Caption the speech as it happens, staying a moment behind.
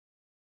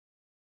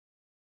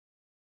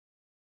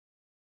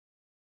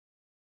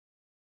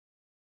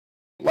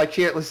like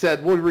Chantley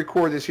said, we'll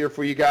record this here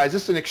for you guys.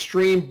 This is an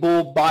extreme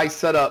bull buy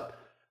setup.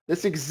 This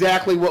is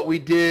exactly what we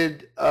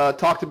did,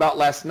 talked about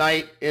last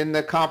night in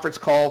the conference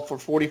call for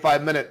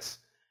 45 minutes.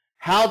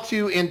 How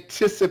to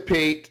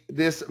anticipate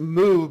this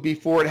move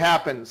before it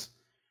happens.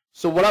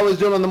 So what I was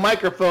doing on the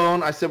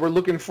microphone, I said we're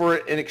looking for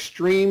an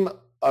extreme,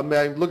 I'm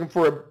looking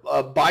for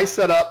a buy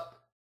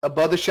setup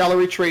above the shallow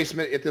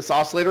retracement if this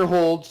oscillator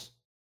holds,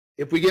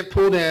 if we get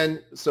pulled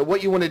in. So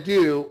what you want to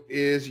do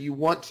is you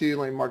want to,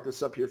 let me mark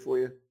this up here for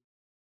you.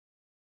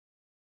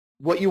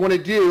 What you want to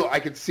do, I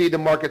can see the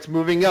market's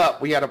moving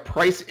up. We had a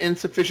price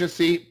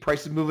insufficiency,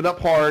 price is moving up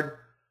hard.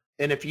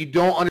 And if you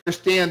don't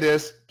understand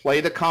this,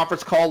 play the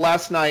conference call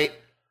last night,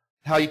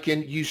 how you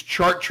can use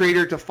Chart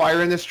Trader to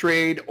fire in this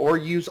trade or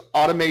use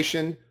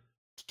automation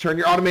to turn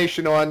your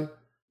automation on.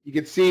 You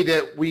can see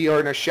that we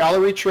are in a shallow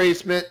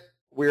retracement.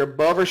 We're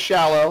above or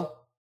shallow.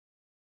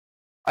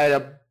 I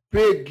had a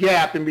big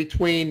gap in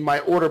between my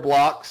order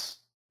blocks,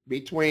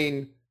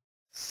 between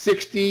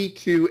 60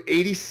 to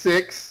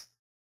 86.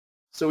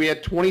 So we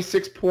had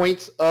 26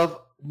 points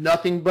of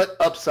nothing but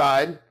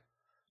upside.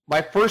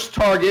 My first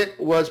target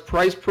was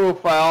price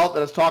profile that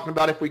I was talking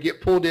about if we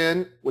get pulled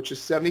in, which is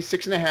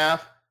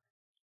 76.5.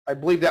 I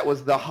believe that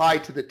was the high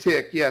to the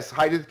tick. Yes,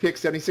 high to the tick,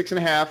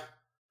 76.5.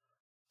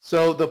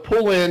 So the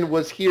pull in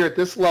was here at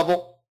this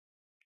level,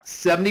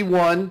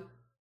 71.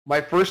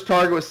 My first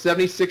target was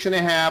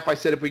 76.5. I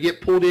said if we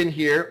get pulled in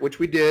here, which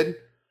we did,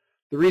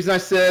 the reason I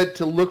said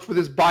to look for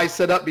this buy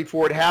setup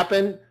before it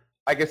happened,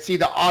 I could see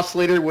the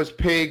oscillator was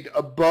pegged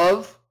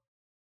above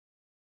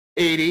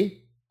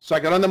 80. So I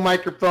got on the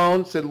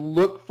microphone, said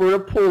look for a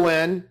pull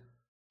in.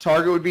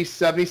 Target would be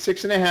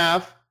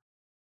 76.5.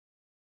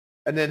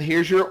 And then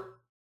here's your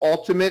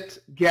ultimate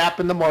gap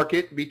in the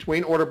market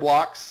between order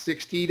blocks,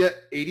 60 to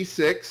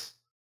 86.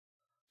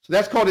 So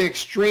that's called an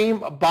extreme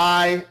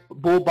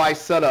bull buy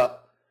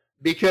setup,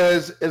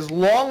 because as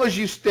long as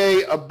you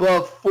stay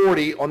above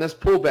 40 on this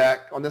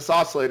pullback, on this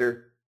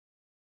oscillator,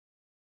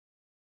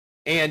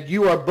 and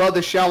you are above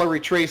the shallow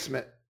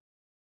retracement,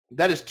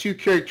 that is two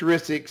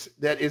characteristics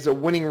that is a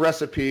winning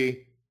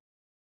recipe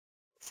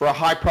for a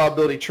high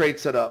probability trade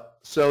setup.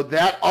 So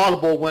that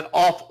audible went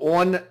off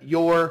on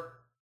your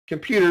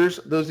computers,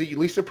 those that you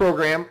leased a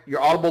program,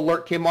 your audible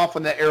alert came off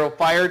when that arrow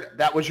fired,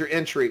 that was your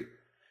entry.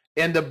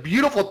 And the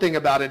beautiful thing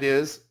about it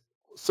is,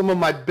 some of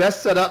my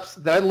best setups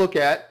that I look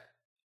at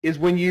is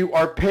when you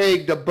are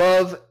pegged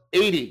above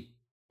 80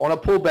 on a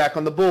pullback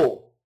on the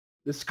bull.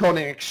 This is called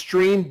an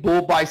extreme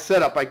bull buy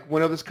setup. I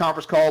went over this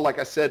conference call, like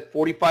I said,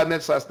 45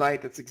 minutes last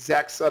night. That's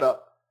exact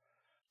setup.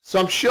 So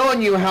I'm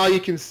showing you how you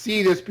can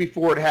see this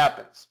before it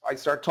happens. I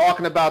start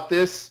talking about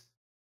this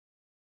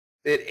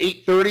at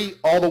 8:30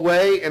 all the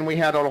way, and we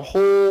had a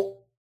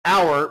whole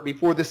hour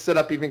before this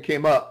setup even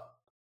came up.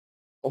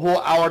 A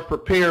whole hour to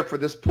prepare for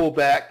this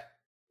pullback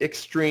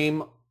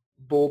extreme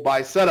bull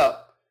buy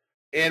setup.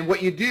 And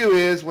what you do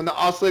is when the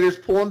oscillator is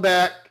pulling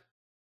back,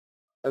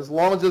 as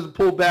long as there's a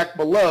pullback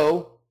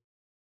below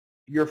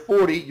you're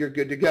 40, you're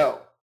good to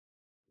go.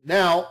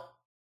 Now,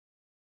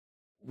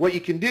 what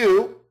you can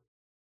do,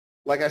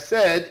 like I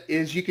said,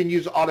 is you can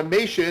use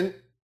automation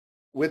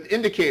with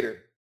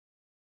indicator.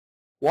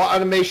 What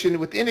automation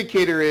with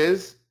indicator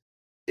is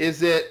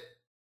that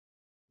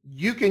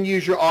you can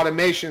use your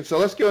automation. So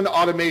let's go into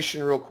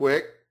automation real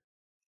quick,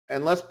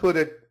 and let's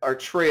put our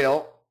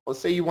trail. Let's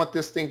say you want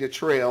this thing to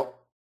trail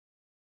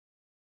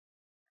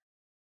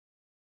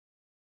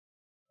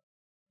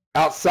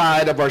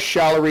outside of our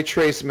shallow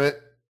retracement,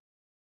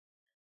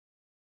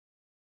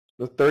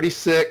 the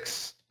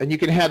 36, and you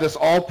can have this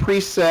all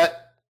preset.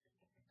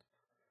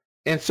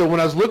 And so when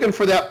I was looking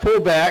for that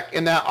pullback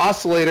and that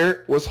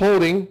oscillator was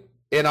holding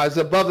and I was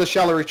above the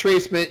shallow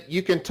retracement,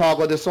 you can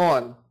toggle this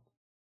on.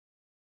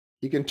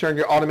 You can turn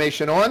your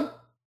automation on,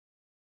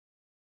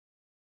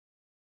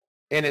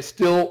 and it's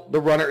still, the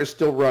runner is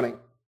still running.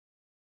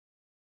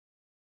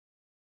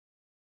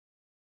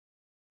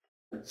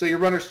 So your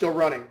runner's still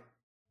running.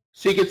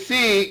 So you can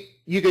see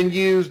you can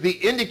use the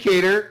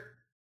indicator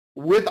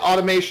with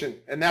automation,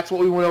 and that's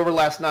what we went over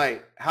last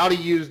night, how to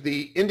use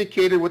the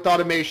indicator with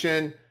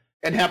automation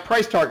and have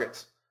price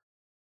targets.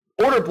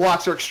 Order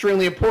blocks are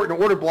extremely important.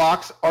 Order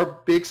blocks are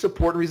big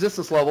support and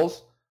resistance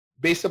levels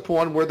based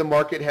upon where the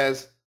market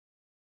has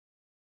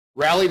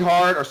rallied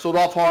hard or sold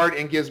off hard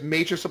and gives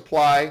major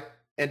supply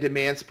and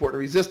demand support and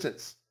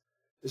resistance.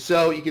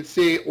 So you can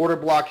see order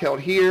block held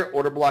here,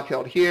 order block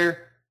held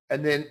here,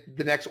 and then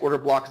the next order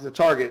block is the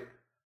target.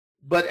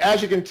 But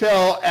as you can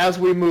tell, as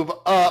we move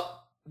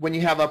up, when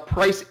you have a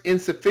price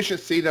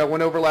insufficiency that I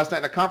went over last night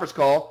in a conference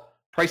call,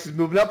 price is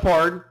moving up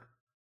hard.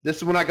 This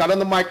is when I got on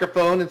the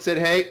microphone and said,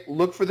 hey,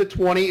 look for the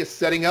 20 is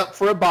setting up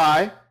for a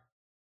buy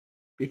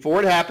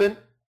before it happened.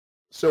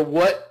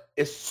 So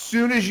as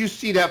soon as you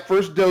see that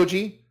first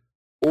doji,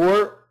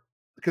 or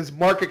because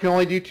market can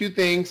only do two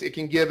things, it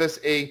can give us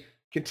a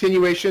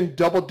continuation,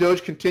 double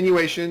doge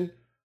continuation,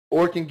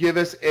 or it can give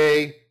us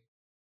a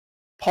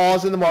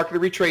pause in the market, a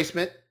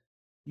retracement.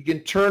 You can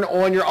turn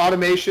on your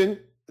automation.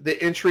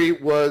 The entry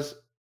was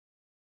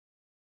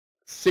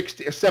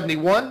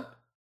 71.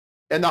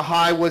 and the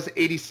high was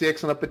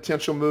 86 on a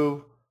potential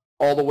move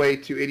all the way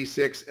to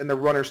 86, and the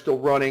runner's still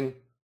running,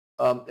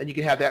 and you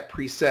can have that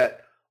preset.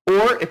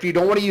 Or if you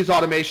don't want to use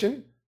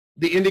automation,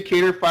 the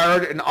indicator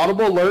fired an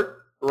audible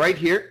alert right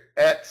here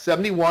at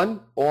 71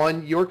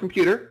 on your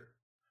computer,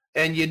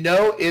 and you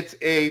know it's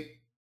a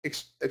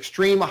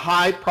extreme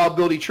high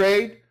probability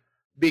trade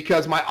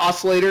because my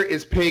oscillator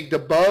is pegged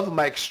above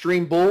my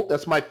extreme bull.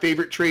 That's my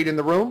favorite trade in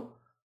the room.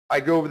 I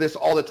go over this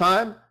all the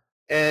time,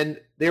 and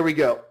there we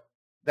go.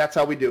 That's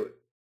how we do it.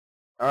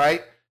 All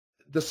right.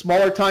 The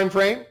smaller time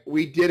frame,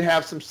 we did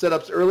have some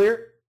setups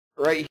earlier.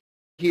 Right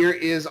here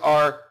is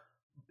our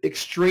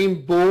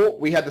extreme bull.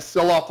 We had the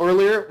sell-off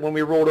earlier when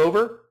we rolled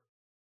over.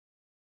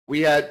 We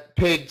had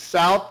pegged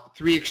south,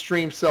 3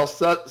 extreme sell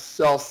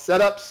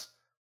setups,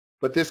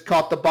 but this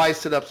caught the buy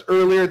setups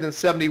earlier than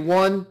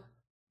 71.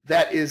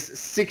 That is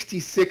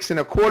 66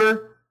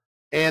 1/4,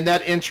 and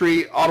that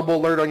entry audible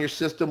alert on your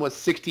system was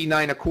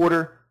 69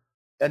 1/4,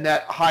 and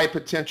that high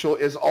potential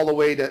is all the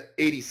way to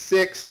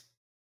 86.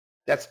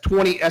 That's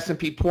 20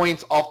 S&P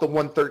points off the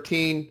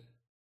 113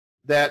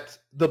 that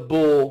the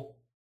bull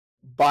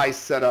buy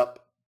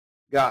setup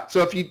got.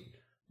 So if you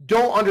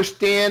don't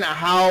understand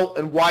how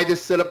and why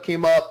this setup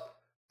came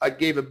up, I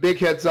gave a big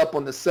heads up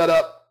on the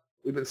setup.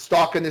 We've been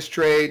stalking this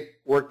trade,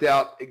 worked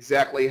out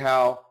exactly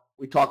how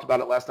we talked about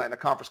it last night in the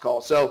conference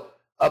call. So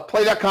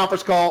play that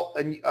conference call,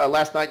 and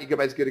last night you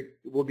guys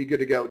will be good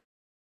to go.